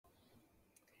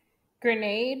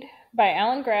Grenade by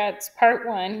Alan Gratz, Part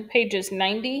 1, pages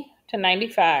 90 to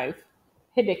 95.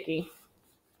 Hideki.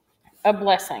 A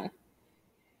Blessing.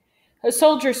 A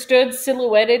soldier stood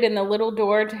silhouetted in the little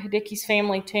door to Hideki's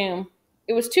family tomb.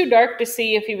 It was too dark to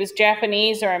see if he was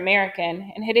Japanese or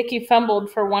American, and Hideki fumbled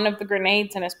for one of the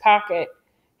grenades in his pocket.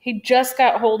 He just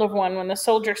got hold of one when the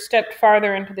soldier stepped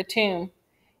farther into the tomb.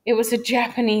 It was a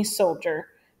Japanese soldier,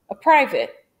 a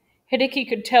private. Hideki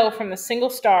could tell from the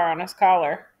single star on his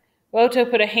collar. Woto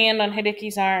put a hand on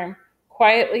Hideki's arm,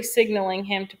 quietly signaling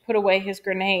him to put away his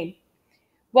grenade.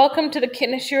 "Welcome to the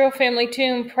Kitnashiro family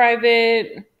tomb,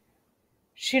 Private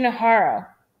Shinohara,"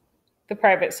 the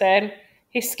private said.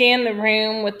 He scanned the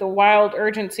room with the wild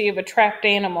urgency of a trapped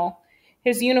animal.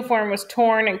 His uniform was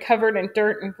torn and covered in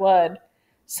dirt and blood.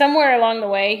 Somewhere along the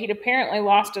way, he'd apparently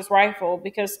lost his rifle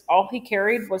because all he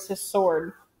carried was his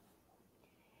sword.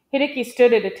 Hideki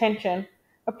stood at attention.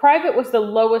 A private was the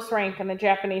lowest rank in the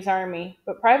Japanese army,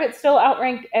 but privates still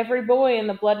outranked every boy in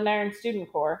the Blood and Iron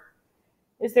Student Corps.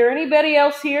 "Is there anybody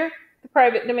else here?" the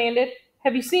private demanded.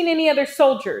 "Have you seen any other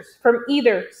soldiers from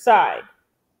either side?"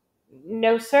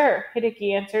 "No, sir,"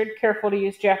 Hideki answered, careful to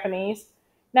use Japanese.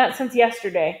 "Not since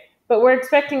yesterday, but we're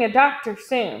expecting a doctor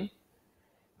soon."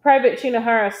 Private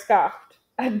Shinohara scoffed.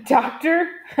 "A doctor?"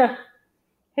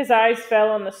 His eyes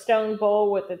fell on the stone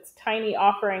bowl with its tiny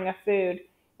offering of food,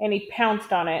 and he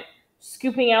pounced on it,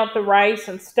 scooping out the rice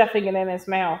and stuffing it in his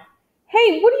mouth.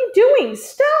 "Hey, what are you doing?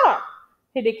 Stop!"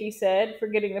 Hideki said,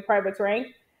 forgetting the private's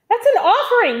rank. "That's an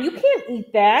offering! You can't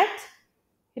eat that!"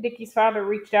 Hideki's father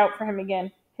reached out for him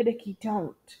again. "Hideki,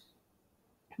 don't."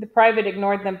 The private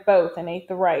ignored them both and ate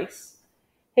the rice.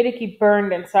 Hideki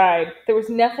burned inside. There was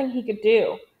nothing he could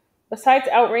do. Besides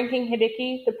outranking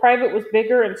Hideki, the private was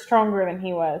bigger and stronger than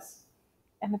he was.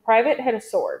 And the private had a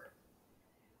sword.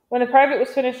 When the private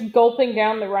was finished gulping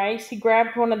down the rice, he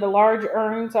grabbed one of the large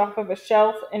urns off of a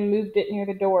shelf and moved it near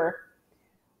the door.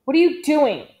 "What are you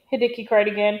doing?" Hideki cried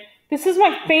again. "This is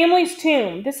my family's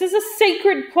tomb. This is a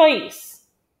sacred place."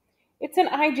 "It's an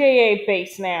IJA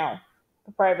base now,"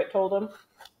 the private told him.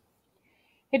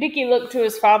 Hideki looked to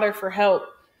his father for help,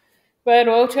 but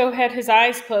Woto had his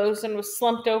eyes closed and was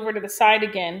slumped over to the side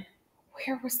again.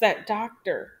 Where was that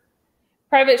doctor?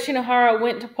 Private Shinohara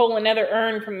went to pull another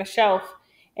urn from the shelf,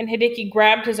 and Hideki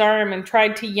grabbed his arm and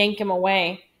tried to yank him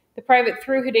away. The private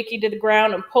threw Hideki to the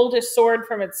ground and pulled his sword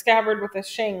from its scabbard with a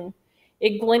shing.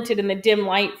 It glinted in the dim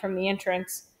light from the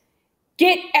entrance.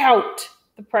 "Get out!"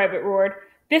 the private roared.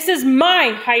 "This is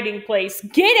my hiding place.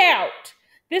 Get out!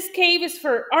 This cave is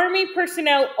for army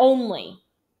personnel only."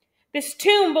 "This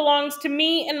tomb belongs to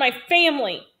me and my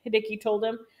family," Hideki told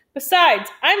him. "Besides,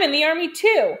 I'm in the army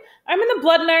too. I'm in the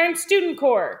Blood and Iron Student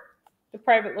Corps." The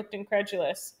private looked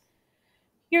incredulous.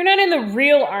 "You're not in the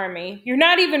real army. You're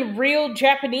not even real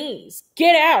Japanese.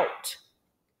 Get out!"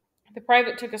 The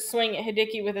private took a swing at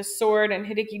Hideki with his sword, and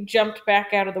Hideki jumped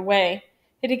back out of the way.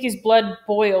 Hideki's blood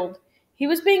boiled. He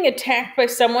was being attacked by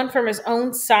someone from his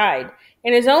own side,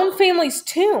 in his own family's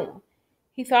tomb.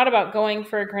 He thought about going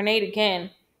for a grenade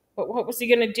again, but what was he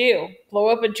going to do? Blow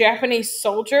up a Japanese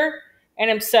soldier? And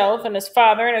himself and his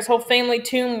father and his whole family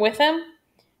tomb with him?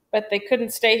 But they couldn't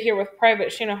stay here with Private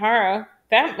Shinohara.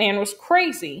 That man was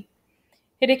crazy.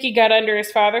 Hideki got under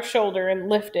his father's shoulder and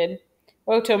lifted.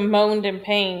 Woto moaned in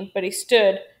pain, but he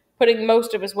stood, putting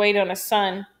most of his weight on his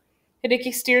son.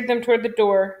 Hideki steered them toward the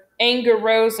door. Anger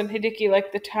rose in Hideki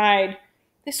like the tide.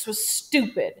 This was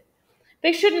stupid.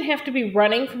 They shouldn't have to be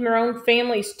running from their own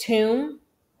family's tomb.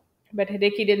 But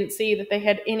Hideki didn't see that they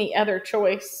had any other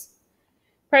choice.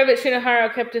 Private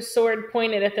Shinohara kept his sword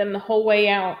pointed at them the whole way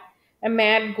out, a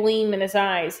mad gleam in his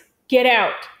eyes. "Get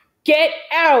out! Get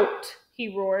out!"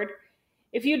 he roared.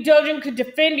 "If you Dojin could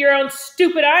defend your own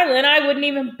stupid island, I wouldn't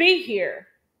even be here."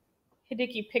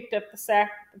 Hideki picked up the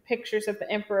sack with the pictures of the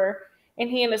emperor, and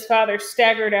he and his father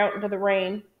staggered out into the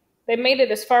rain. They made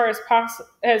it as far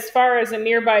as a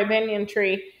nearby banyan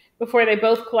tree before they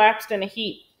both collapsed in a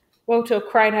heap. Woto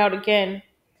cried out again.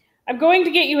 "I'm going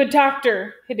to get you a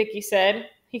doctor," Hideki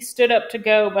said. He stood up to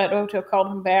go, but Woto called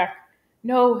him back.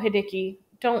 "No, Hideki,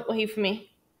 don't leave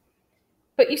me."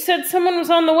 "But you said someone was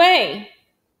on the way."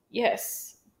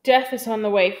 "Yes, death is on the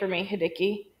way for me,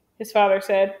 Hideki," his father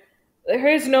said. "There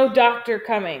is no doctor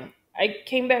coming. I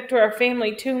came back to our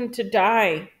family tomb to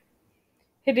die."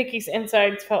 Hideki's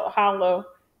insides felt hollow.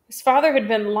 His father had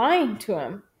been lying to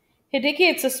him. Hideki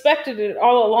had suspected it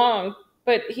all along,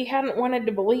 but he hadn't wanted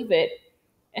to believe it.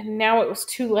 And now it was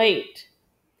too late.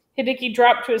 Hideki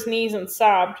dropped to his knees and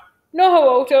sobbed. "No,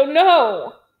 Oto,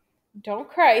 no!" "Don't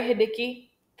cry, Hideki.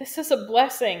 This is a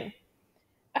blessing."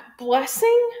 "A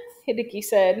blessing?" Hideki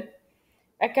said.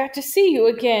 "I got to see you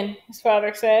again," his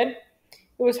father said.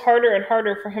 It was harder and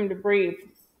harder for him to breathe.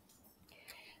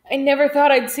 I never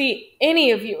thought I'd see any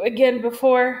of you again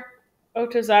before.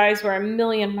 Oto's eyes were a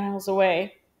million miles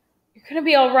away. You're going to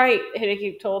be all right,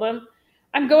 Hideki told him.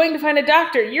 I'm going to find a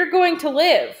doctor. You're going to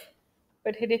live.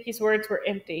 But Hideki's words were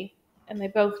empty, and they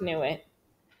both knew it.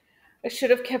 I should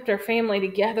have kept our family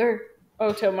together,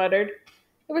 Oto muttered.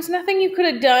 There was nothing you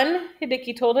could have done,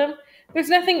 Hideki told him. There's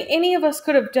nothing any of us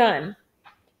could have done.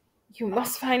 You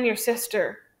must find your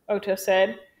sister, Oto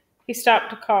said. He stopped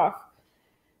to cough.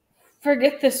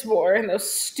 Forget this war and those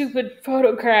stupid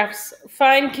photographs.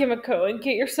 Find Kimiko and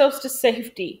get yourselves to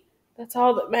safety. That's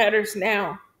all that matters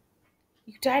now.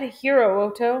 You died a hero,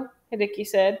 Oto, Hideki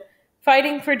said.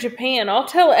 Fighting for Japan. I'll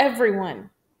tell everyone.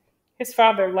 His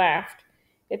father laughed.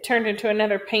 It turned into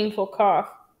another painful cough.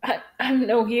 I'm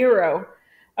no hero.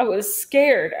 I was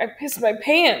scared. I pissed my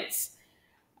pants.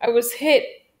 I was hit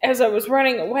as I was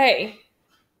running away.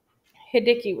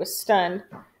 Hideki was stunned.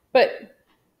 But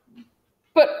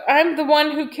I'm the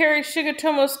one who carries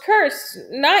Shigetomo's curse,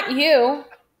 not you.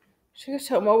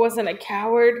 Shigetomo wasn't a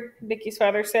coward, Hideki's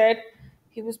father said.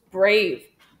 He was brave.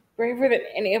 Braver than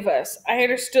any of us. I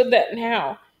understood that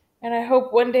now. And I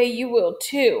hope one day you will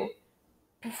too.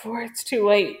 Before it's too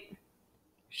late.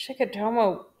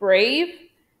 Shigetomo brave?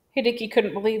 Hideki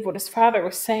couldn't believe what his father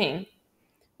was saying.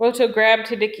 Oto grabbed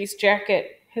Hideki's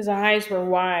jacket. His eyes were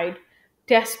wide,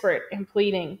 desperate and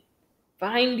pleading.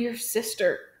 Find your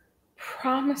sister.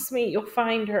 Promise me you'll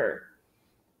find her.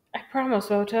 I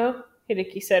promise, Oto,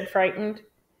 Hideki said, frightened.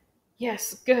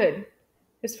 Yes, good.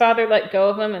 His father let go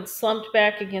of him and slumped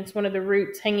back against one of the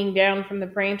roots hanging down from the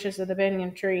branches of the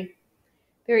banyan tree.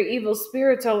 There are evil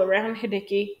spirits all around,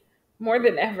 Hideki, more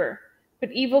than ever,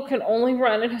 but evil can only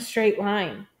run in a straight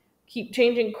line. Keep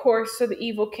changing course so the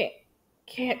evil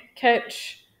can't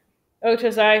catch.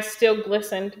 Oto's eyes still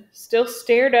glistened, still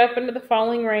stared up into the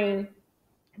falling rain,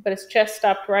 but his chest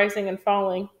stopped rising and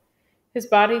falling. His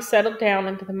body settled down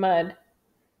into the mud.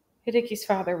 Hideki's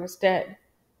father was dead.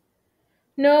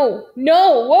 No,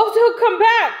 Oto, come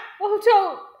back!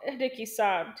 Oto! Hideki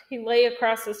sobbed. He lay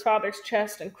across his father's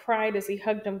chest and cried as he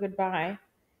hugged him goodbye.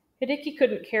 Hideki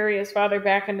couldn't carry his father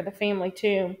back into the family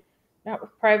tomb, not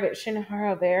with Private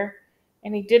Shinohara there,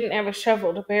 and he didn't have a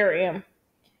shovel to bury him.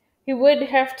 He would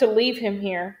have to leave him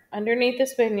here, underneath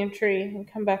this banyan tree, and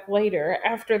come back later,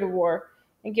 after the war,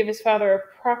 and give his father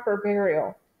a proper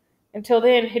burial. Until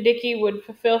then, Hideki would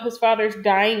fulfill his father's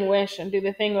dying wish and do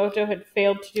the thing Oto had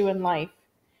failed to do in life.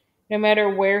 No matter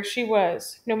where she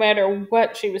was, no matter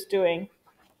what she was doing,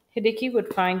 Hideki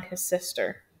would find his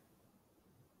sister.